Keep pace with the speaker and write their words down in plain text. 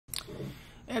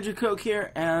Andrew Coke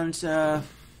here, and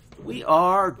we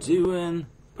are doing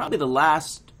probably the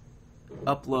last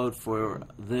upload for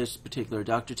this particular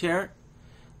Dr. Terror.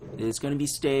 It's going to be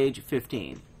stage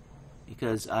 15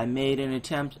 because I made an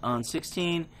attempt on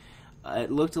 16.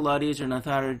 It looked a lot easier than I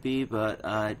thought it would be, but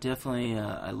I definitely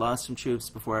I lost some troops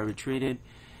before I retreated,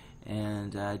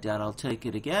 and I doubt I'll take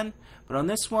it again. But on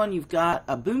this one, you've got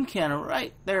a boom cannon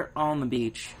right there on the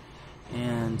beach.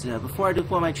 And before I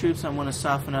deploy my troops, I want to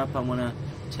soften up. I want to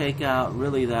take out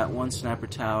really that one sniper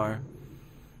tower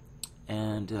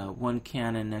and one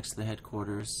cannon next to the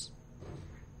headquarters.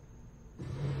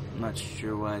 I'm not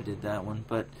sure why I did that one,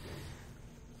 but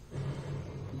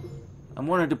I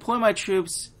want to deploy my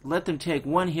troops, let them take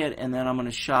one hit, and then I'm going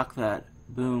to shock that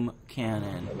boom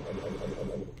cannon.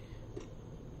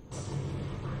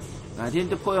 I didn't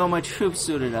deploy all my troops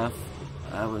soon enough.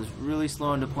 I was really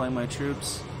slow in deploying my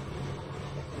troops.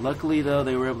 Luckily, though,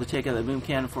 they were able to take out the boom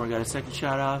cannon before I got a second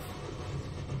shot off.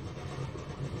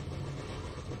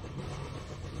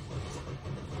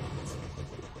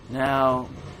 Now,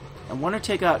 I want to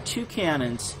take out two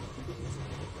cannons.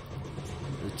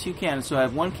 The two cannons, so I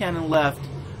have one cannon left.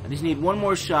 I just need one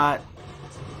more shot.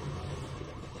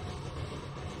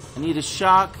 I need to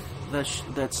shock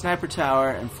that sniper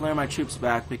tower and flare my troops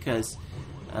back because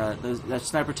that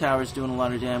sniper tower is doing a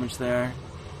lot of damage there.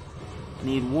 I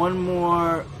need one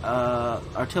more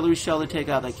artillery shell to take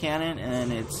out that cannon,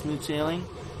 and it's smooth sailing.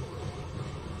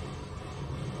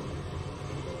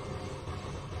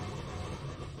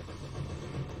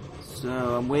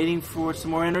 So I'm waiting for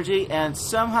some more energy, and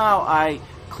somehow I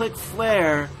click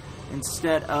flare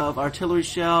instead of artillery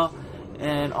shell,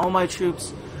 and all my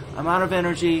troops, I'm out of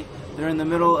energy. They're in the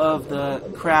middle of the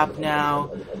crap now.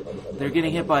 They're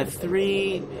getting hit by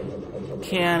 3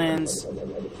 cannons.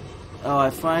 Oh,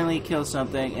 I finally killed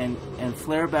something and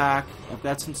flare back. I've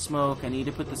got some smoke. I need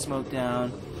to put the smoke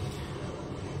down.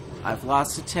 I've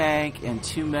lost a tank and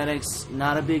 2 medics.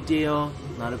 Not a big deal.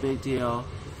 Not a big deal.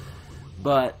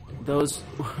 But those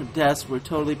deaths were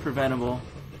totally preventable.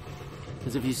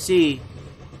 Because if you see,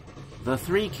 the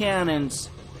 3 cannons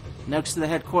next to the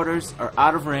headquarters are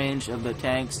out of range of the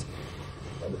tanks.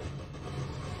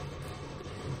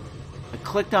 I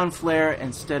clicked on flare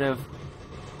instead of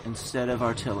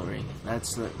artillery.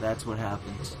 That's what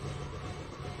happened.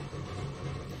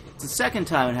 It's the second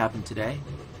time it happened today.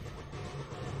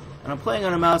 And I'm playing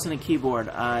on a mouse and a keyboard.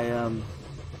 I'm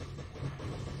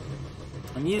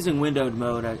using windowed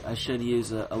mode. I should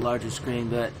use a larger screen,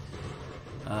 but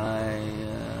I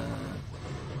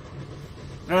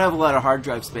don't have a lot of hard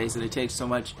drive space, and it takes so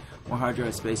much more hard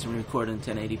drive space to record in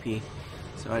 1080p.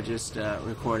 So I just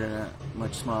record in a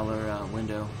much smaller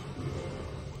window.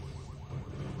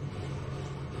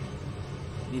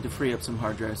 Need to free up some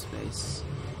hard drive space.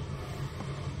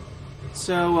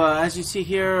 So as you see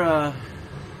here,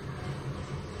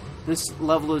 this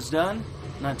level is done.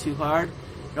 Not too hard.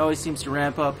 It always seems to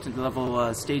ramp up to the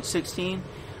level stage 16,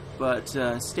 but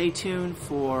stay tuned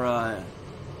for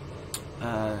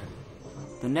the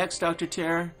next Dr.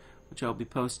 Terror, which I'll be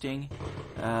posting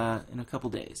in a couple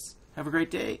days. Have a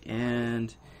great day,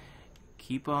 and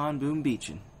keep on boom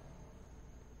beaching.